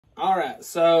All right,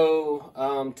 so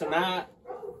tonight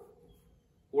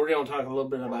we're going to talk a little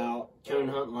bit about coon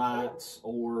hunting lights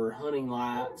or hunting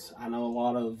lights. I know a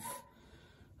lot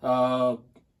of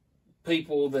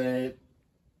people that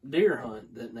deer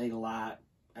hunt that need a light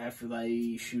after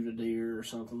they shoot a deer or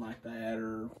something like that,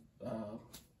 or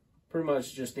pretty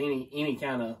much just any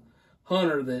kind of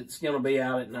hunter that's going to be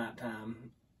out at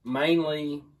nighttime.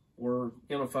 Mainly, we're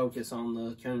going to focus on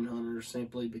the coon hunters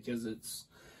simply because it's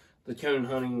the Coon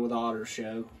Hunting with Otter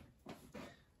show.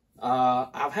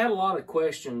 I've had a lot of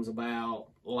questions about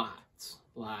lights,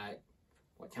 like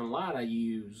what kind of light I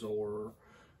use, or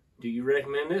do you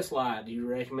recommend this light? Do you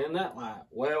recommend that light?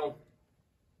 Well,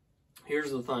 here's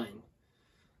the thing.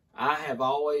 I have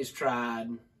always tried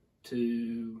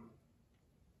to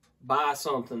buy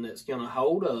something that's going to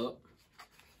hold up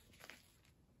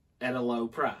at a low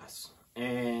price.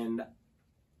 And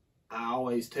I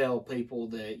always tell people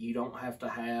that you don't have to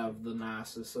have the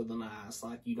nicest of the nice.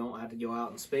 Like, you don't have to go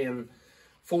out and spend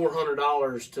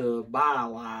 $400 to buy a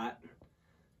light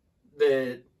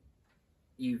that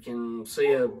you can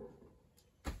see a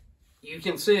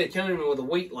coon with a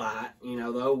wheat light, you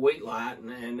know, the old wheat light.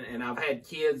 And I've had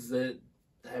kids that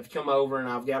have come over, and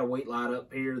I've got a wheat light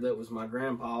up here that was my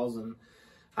grandpa's, and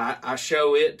I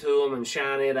show it to them and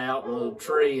shine it out in the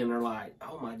tree, and they're like,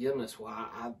 oh my goodness,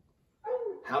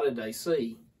 how did they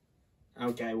see?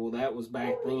 Okay, well, that was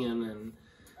back then, and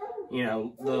you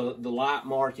know, the light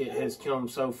market has come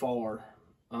so far.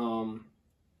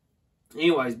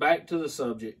 Anyways, back to the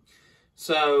subject.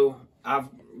 So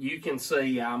you can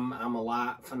see I'm a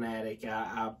light fanatic.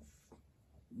 I've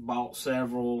bought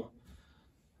several.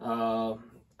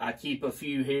 I keep a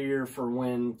few here for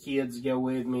when kids go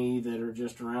with me that are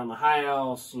just around the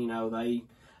house. You know,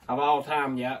 I've all the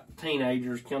time got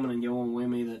teenagers coming and going with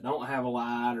me that don't have a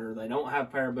light, or they don't have a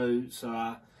pair of boots. So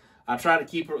I try to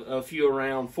keep a few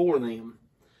around for them.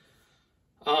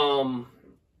 I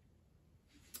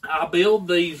build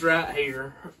these right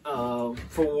here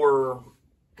for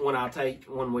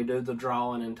when we do the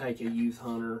drawing and take a youth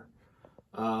hunter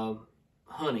coon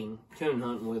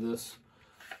hunting with us.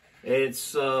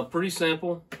 It's pretty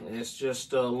simple. It's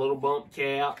just a little bump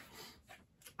cap.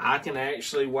 I can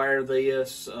actually wear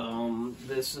this.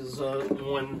 This is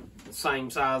one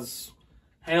same size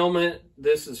helmet.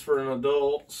 This is for an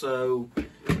adult, so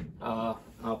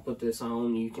I'll put this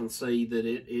on. You can see that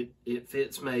it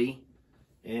fits me,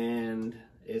 and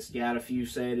it's got a few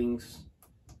settings,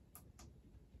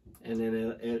 and then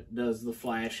it does the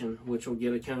flashing, which will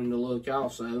get a coon to look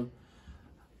also.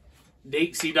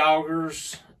 Dixie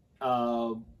Doggers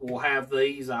will have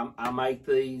these. I make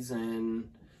these,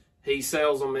 and he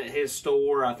sells them at his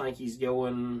store. I think he's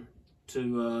going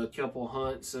to a couple of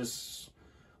hunts this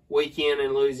weekend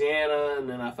in Louisiana, and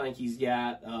then I think he's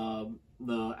got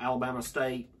the Alabama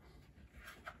State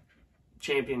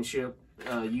Championship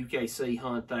UKC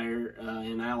hunt there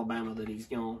in Alabama that he's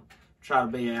going to try to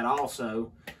be at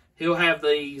also. He'll have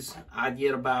these. I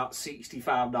get about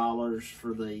 $65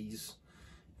 for these.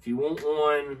 If you want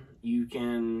one, you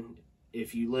can,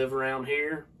 if you live around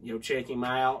here, you'll check him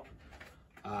out.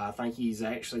 I think he's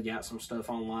actually got some stuff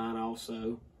online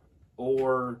also.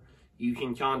 Or you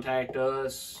can contact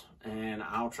us, and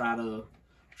I'll try to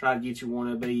get you one.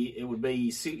 It would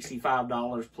be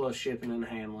 $65 plus shipping and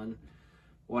handling.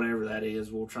 Whatever that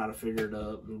is, we'll try to figure it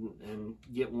up and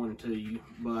get one to you.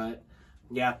 But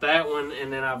got that one,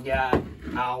 and then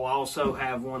I'll also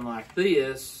have one like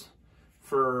this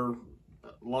for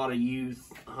a lot of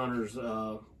youth hunters.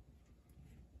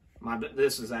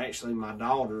 This is actually my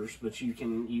daughter's, but you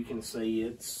can see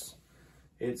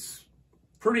it's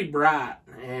pretty bright,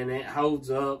 and it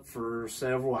holds up for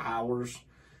several hours.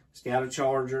 It's got a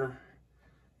charger,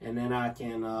 and then I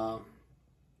can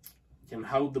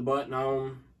hold the button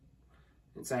on.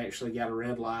 It's actually got a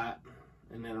red light,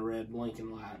 and then a red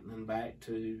blinking light, and then back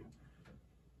to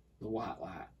the white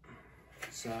light.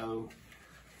 So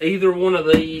either one of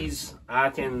these, I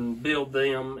can build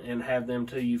them and have them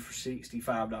to you for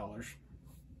 $65.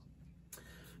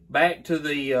 Back to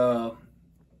the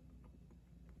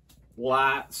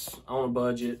lights on a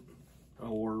budget,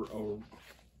 or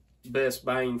best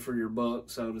bang for your buck,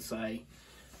 so to say.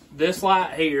 This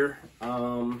light here,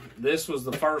 this was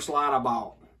the first light I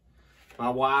bought. My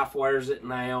wife wears it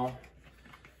now.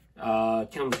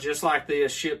 Comes just like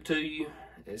this, shipped to you.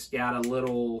 It's got a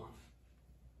little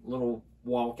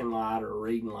walking light or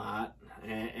reading light,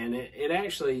 and it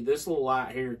actually, this little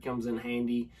light here comes in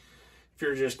handy if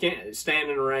you're just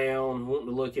standing around wanting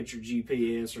to look at your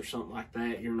GPS or something like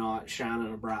that. You're not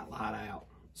shining a bright light out.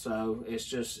 So it's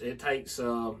just, it takes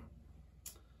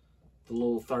the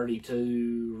little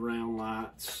 32 round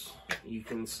lights you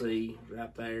can see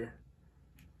right there.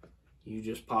 You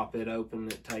just pop it open.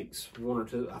 It takes one or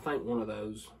two, I think one of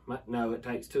those. No, it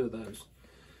takes two of those.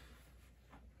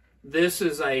 This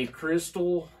is a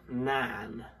Crystal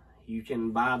 9. You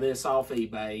can buy this off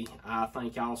eBay. I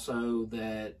think also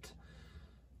that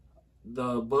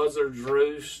the Buzzards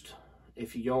Roost,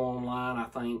 if you go online, I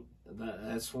think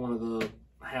that's one of the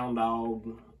hound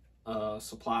dog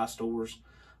supply stores.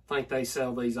 I think they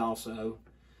sell these also.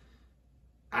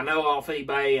 I know off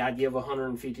eBay I give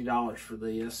 $150 for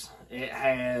this. It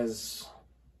has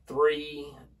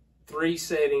three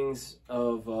settings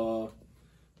of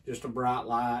just a bright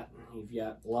light. You've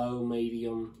got low,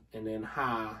 medium, and then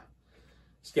high.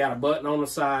 It's got a button on the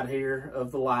side here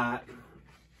of the light.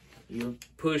 You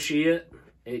push it,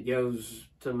 it goes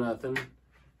to nothing.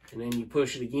 And then you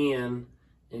push it again,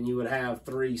 and you would have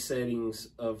 3 settings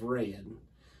of red.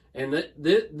 And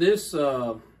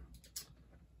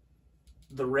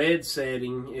the red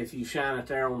setting, if you shine it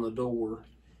there on the door,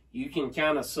 you can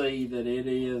kind of see that it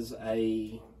is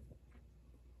a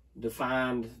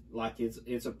defined, like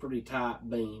it's a pretty tight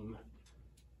beam.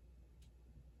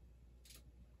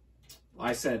 Like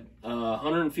I said,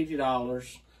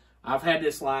 $150. I've had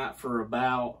this light for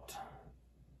about,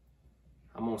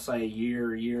 I'm gonna say a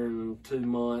year and 2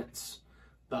 months.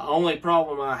 The only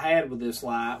problem I had with this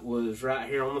light was right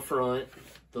here on the front,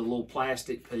 the little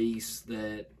plastic piece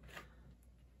that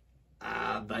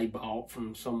they bought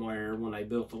from somewhere when they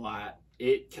built the light.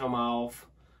 It come off.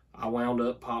 I wound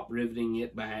up pop riveting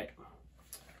it back.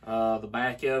 The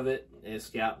back of it, it's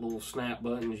got little snap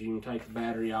buttons. You can take the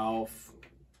battery off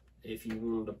if you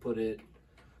wanted to put it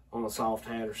on a soft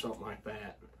hat or something like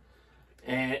that.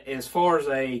 And as far as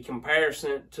a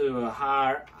comparison to a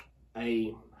higher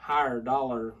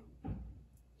dollar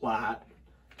light,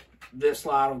 this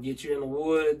light will get you in the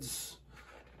woods.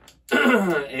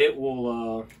 It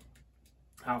will,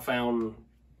 I've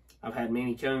had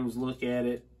many coons look at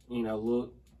it, you know,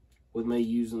 look with me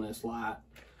using this light.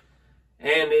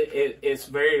 And it's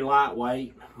very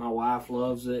lightweight. My wife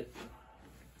loves it.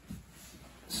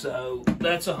 So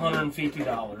that's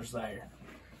 $150 there.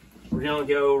 We're gonna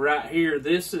go right here.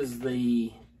 This is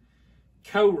the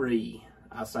Kohree.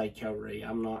 I say Kohree.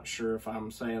 I'm not sure if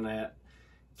I'm saying that.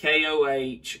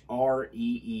 Kohree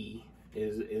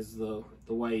is the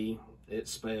way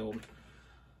it's spelled.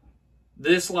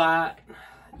 This light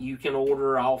you can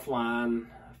order offline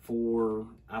for,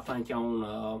 I think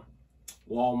on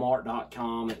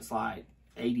Walmart.com, it's like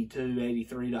 $82,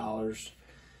 $83.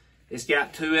 It's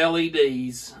got 2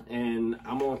 LEDs, and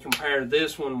I'm going to compare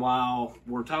this one while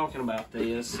we're talking about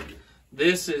this.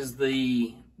 This is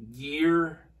the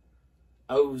Gear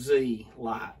OZ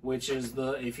light, which is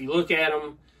the, if you look at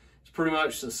them, it's pretty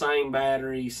much the same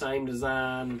battery, same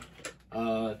design,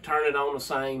 turn it on the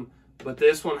same, but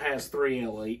this one has 3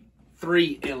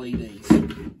 LEDs.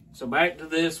 So back to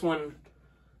this one,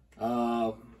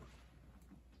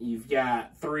 you've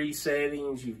got 3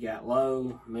 settings. You've got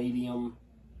low, medium,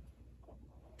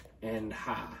 and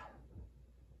high.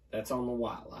 That's on the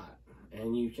white light,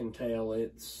 and you can tell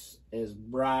it's as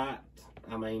bright.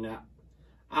 I mean,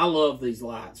 I love these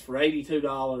lights for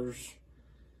 $82.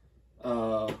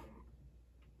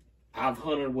 I've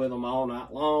hunted with them all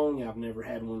night long. I've never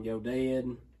had one go dead.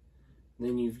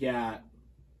 Then you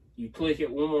click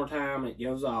it one more time, it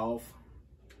goes off.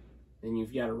 Then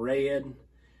you've got a red.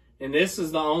 And this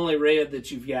is the only red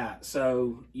that you've got.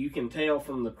 So you can tell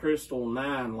from the Crystal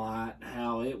 9 light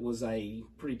how it was a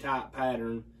pretty tight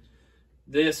pattern.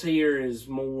 This here is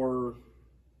more,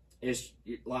 it's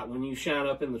like when you shine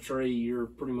up in the tree, you're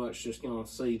pretty much just going to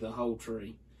see the whole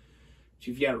tree. But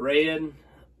you've got a red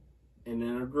and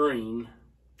then a green,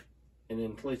 and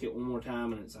then click it one more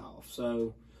time and it's off.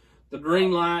 So the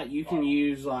green light you can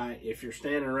use like if you're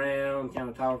standing around kind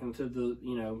of talking to the,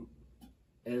 you know,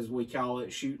 as we call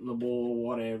it, shooting the bull,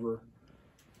 whatever.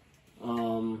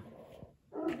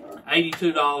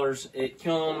 $82. It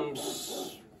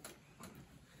comes,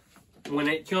 when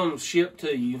it comes shipped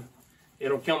to you,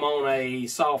 it'll come on a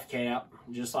soft cap,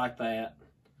 just like that.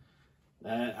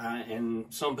 And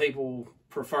some people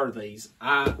prefer these.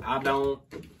 I don't,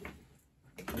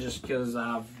 just because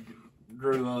I've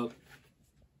grew up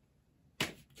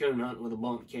coon hunting with a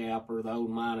bump cap or the old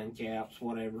mining caps,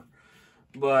 whatever.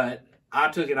 But I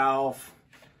took it off,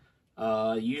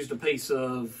 used a piece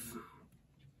of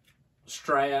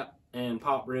strap and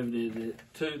pop riveted it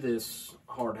to this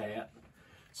hard hat.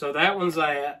 So that one's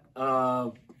that.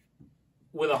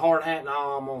 With a hard hat and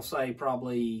all, I'm gonna say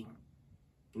probably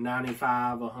 $95,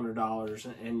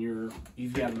 $100, and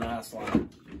you've got a nice light.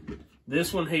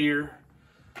 This one here,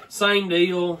 Same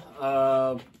deal.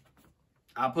 I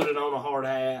put it on a hard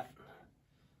hat.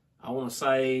 I want to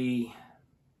say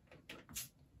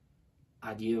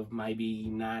I give maybe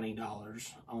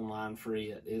 $90 online for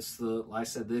it. It's the, like I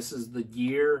said, this is the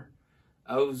Gear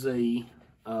OZ. Pretty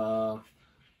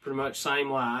much same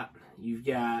light. You've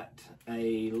got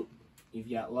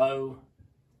low,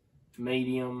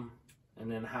 medium,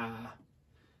 and then high.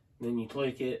 Then you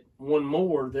click it. One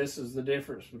more. This is the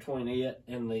difference between it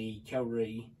and the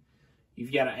Kohree.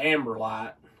 You've got an amber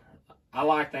light. I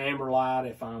like the amber light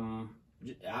if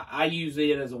I use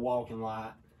it as a walking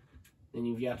light. Then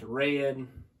you've got the red,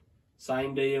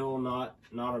 same deal, not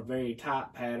a very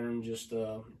tight pattern, just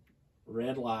a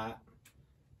red light,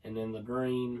 and then the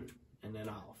green, and then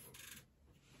off.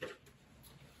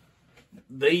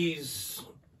 These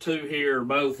two here are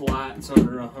both lights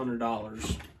under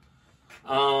 $100.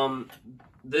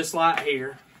 This light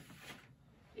here,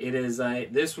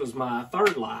 this was my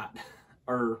third light,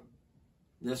 or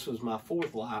this was my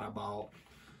fourth light I bought.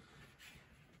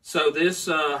 So this,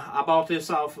 I bought this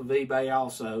off of eBay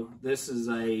also. This is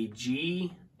a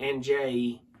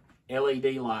G&J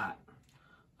LED light.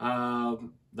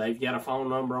 They've got a phone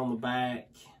number on the back.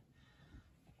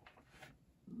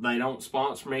 They don't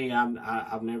sponsor me.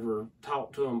 I've never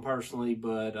talked to them personally,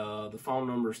 but the phone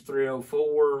number is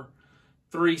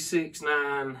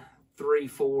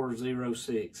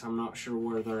 304-369-3406. I'm not sure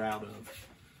where they're out of.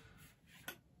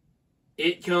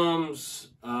 It comes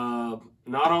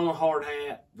not on a hard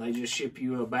hat. They just ship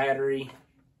you a battery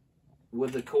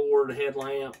with the cord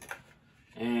headlamp,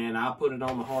 and I put it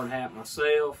on the hard hat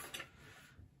myself.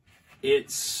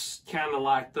 It's kind of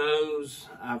like those.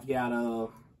 I've got a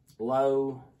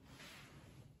low,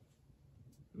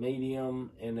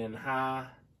 medium, and then high.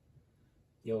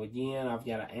 Again, I've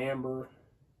got an amber,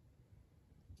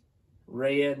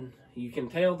 red. You can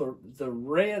tell the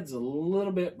red's a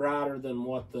little bit brighter than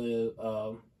what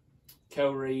the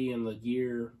Kohree and the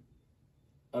Gear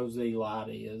OZ light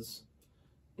is.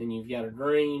 Then you've got a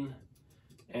green.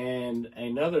 And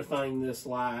another thing this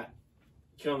light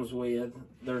comes with,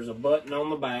 there's a button on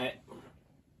the back,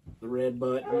 the red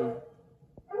button.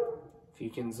 If you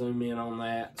can zoom in on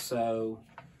that. So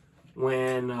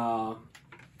when,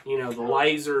 you know, the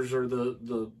lasers are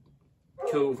the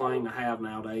cool thing to have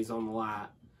nowadays on the light.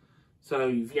 So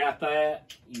you've got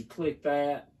that, you click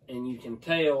that, and you can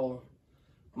tell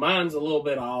mine's a little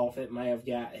bit off. It may have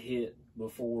got hit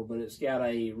before, but it's got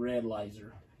a red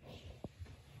laser.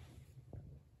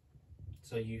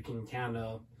 So you can kind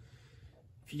of,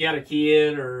 if you got a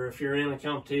kid or if you're in a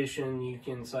competition, you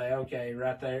can say, okay,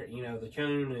 right there, you know, the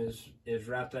coon is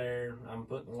right there. I'm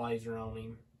putting the laser on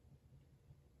him.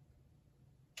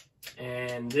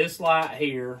 And this light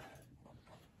here,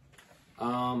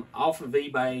 off of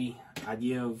eBay, I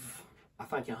give, I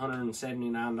think,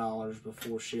 $179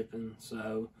 before shipping.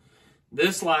 So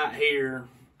this light here,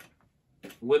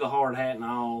 with a hard hat and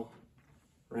all,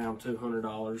 around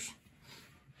 $200.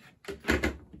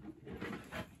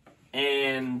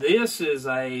 And this is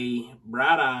a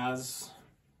Bright Eyes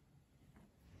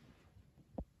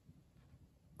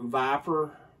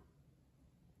Viper.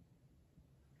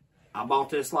 I bought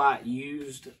this light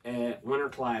used at Winter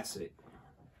Classic.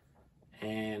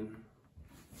 And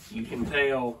you can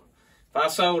tell, if I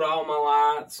sold all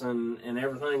my lights and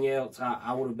everything else,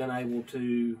 I would have been able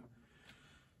to,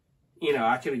 you know,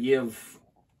 I could have give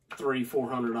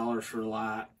 $300-400 for a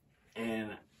light.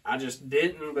 And I just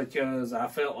didn't, because I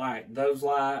felt like those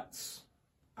lights,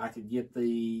 I could do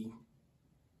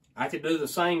the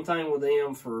same thing with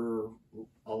them for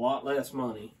a lot less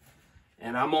money.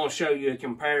 And I'm going to show you a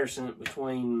comparison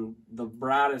between the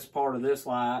brightest part of this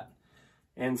light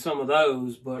and some of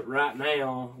those. But right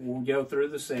now, we'll go through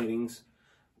the settings.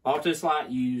 Bought this light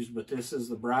used, but this is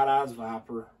the Bright Eyes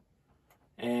Viper.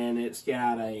 And it's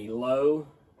got a low,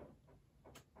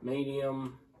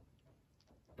 medium,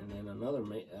 and then another,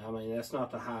 I mean, that's not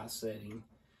the highest setting.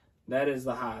 That is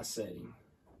the highest setting.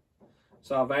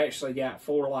 So I've actually got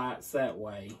 4 lights that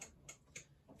way.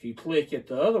 If you click it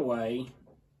the other way,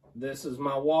 this is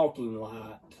my walking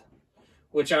light,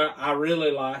 which I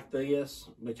really like this,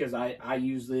 because I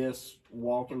use this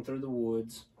walking through the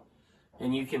woods.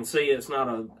 And you can see it's not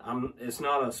a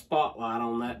spotlight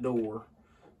on that door.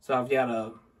 So I've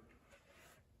got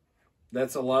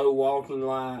that's a low walking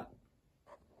light,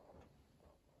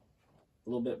 a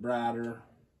little bit brighter,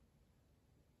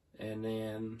 and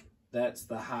then that's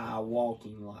the high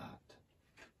walking light.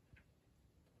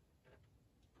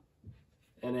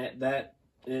 And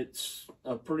it's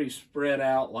a pretty spread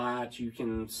out light. You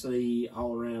can see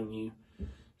all around you.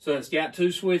 So it's got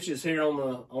 2 switches here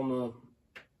on the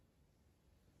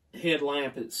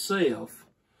headlamp itself.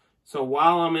 So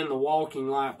while I'm in the walking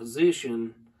light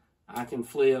position, I can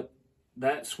flip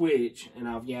that switch, and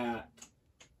I've got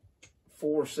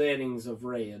 4 settings of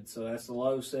red. So that's the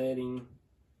low setting,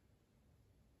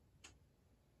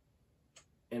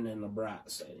 and then the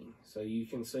bright setting. So you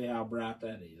can see how bright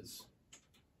that is.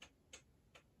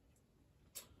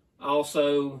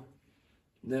 Also,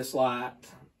 this light,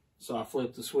 so I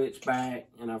flip the switch back,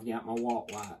 and I've got my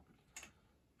walk light.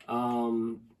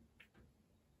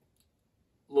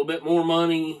 A little bit more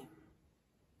money.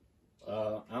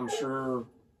 I'm sure,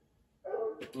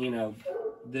 you know,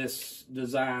 this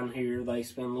design here, they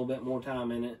spend a little bit more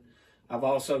time in it. I've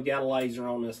also got a laser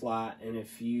on this light, and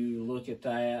if you look at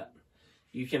that,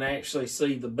 you can actually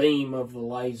see the beam of the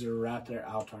laser right there.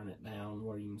 I'll turn it down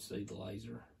where you can see the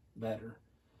laser better.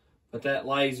 But that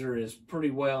laser is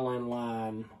pretty well in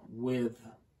line with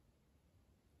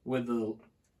the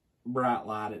bright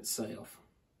light itself.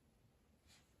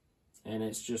 And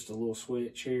it's just a little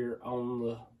switch here on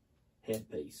the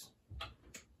headpiece.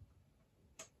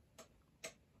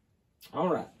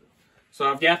 Alright, so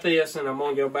I've got this, and I'm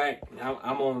going to go back.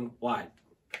 I'm going to like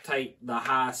take the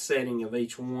high setting of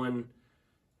each one,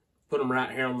 put them right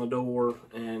here on the door,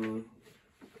 and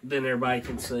then everybody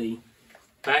can see.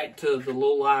 Back to the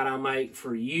little light I make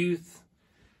for youth,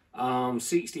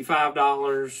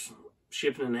 $65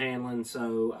 shipping and handling.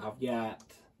 So I've got,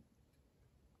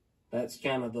 that's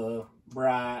kind of the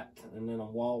bright, and then a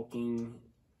walking,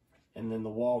 and then the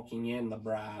walking and the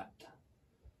bright.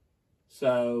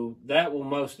 So that will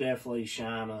most definitely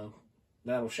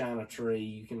that'll shine a tree.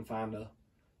 You can find a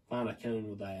coon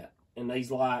with that. And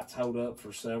these lights hold up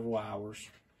for several hours.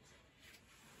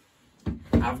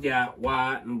 I've got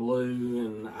white and blue,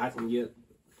 and I can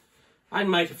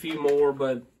make a few more,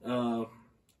 but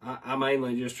I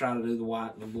mainly just try to do the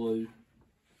white and the blue.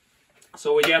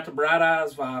 So we got the Bright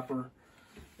Eyes Viper,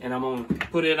 and I'm going to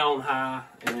put it on high,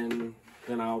 and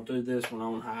then I'll do this one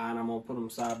on high, and I'm going to put them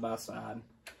side by side.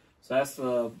 So that's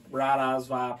the Bright Eyes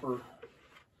Viper,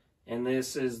 and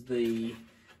this is the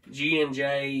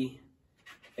G&J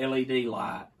LED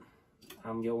light.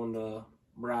 I'm going to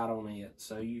bright on it,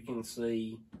 so you can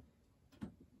see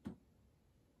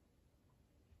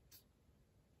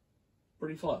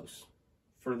pretty close.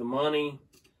 For the money,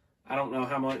 I don't know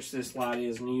how much this light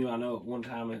is new. I know at one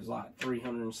time it was like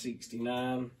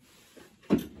 $369.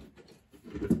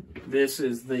 This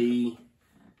is the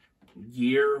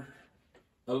Gear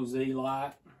OZ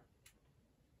light,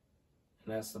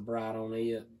 and that's the bright on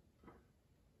it.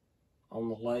 On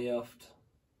the left,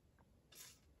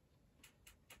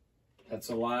 that's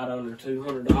a light under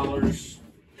 $200,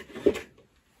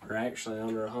 or actually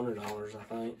under $100, I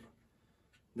think.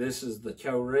 This is the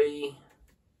Kohree.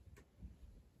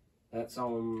 That's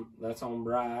on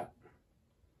bright.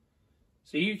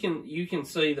 So you can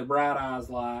see the Bright Eyes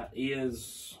light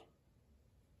is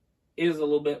a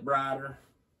little bit brighter.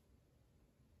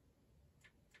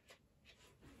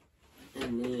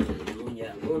 And then we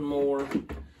got one more.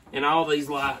 And all these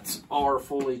lights are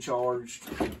fully charged.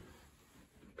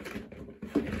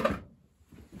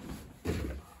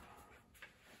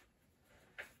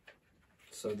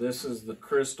 So this is the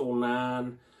Crystal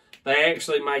 9. They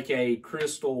actually make a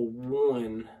Crystal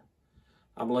 1,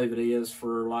 I believe it is,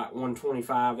 for like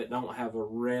 $125. It don't have a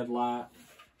red light.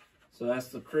 So that's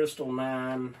the Crystal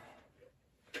 9.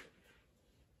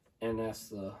 And that's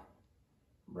the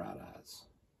Bright Eyes.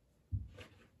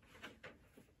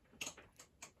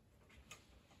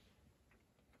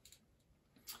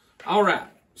 All right,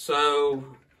 so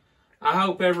I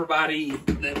hope everybody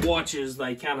that watches,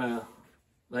 they've got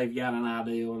an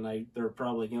idea, and they're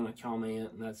probably going to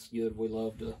comment, and that's good. We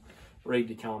love to read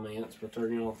the comments, but they're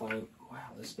going to think,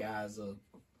 wow, this guy's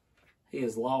he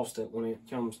has lost it when it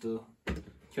comes to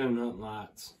coon hunting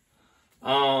lights.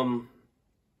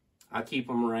 I keep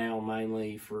them around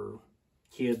mainly for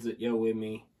kids that go with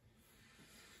me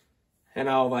and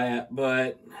all that,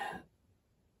 but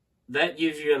that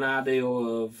gives you an idea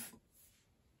of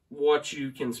what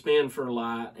you can spend for a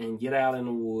light and get out in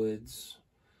the woods.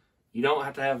 You don't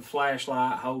have to have a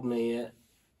flashlight holding it.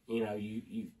 You know,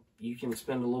 you can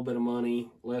spend a little bit of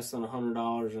money, less than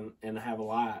 $100, and have a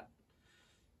light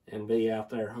and be out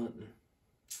there hunting.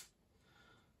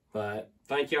 But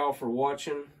thank y'all for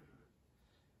watching.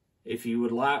 If you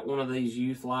would like one of these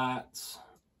youth lights,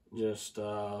 just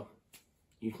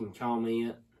you can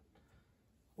comment,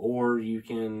 or you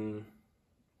can,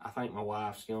 I think my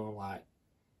wife's gonna like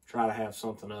try to have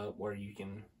something up where you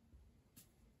can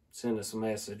send us a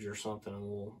message or something, and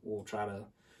we'll try to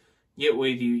get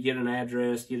with you, get an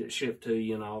address, get it shipped to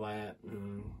you and all that,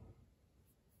 and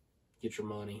get your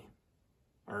money,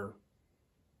 or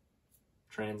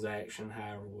transaction,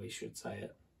 however we should say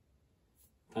it.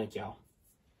 Thank y'all.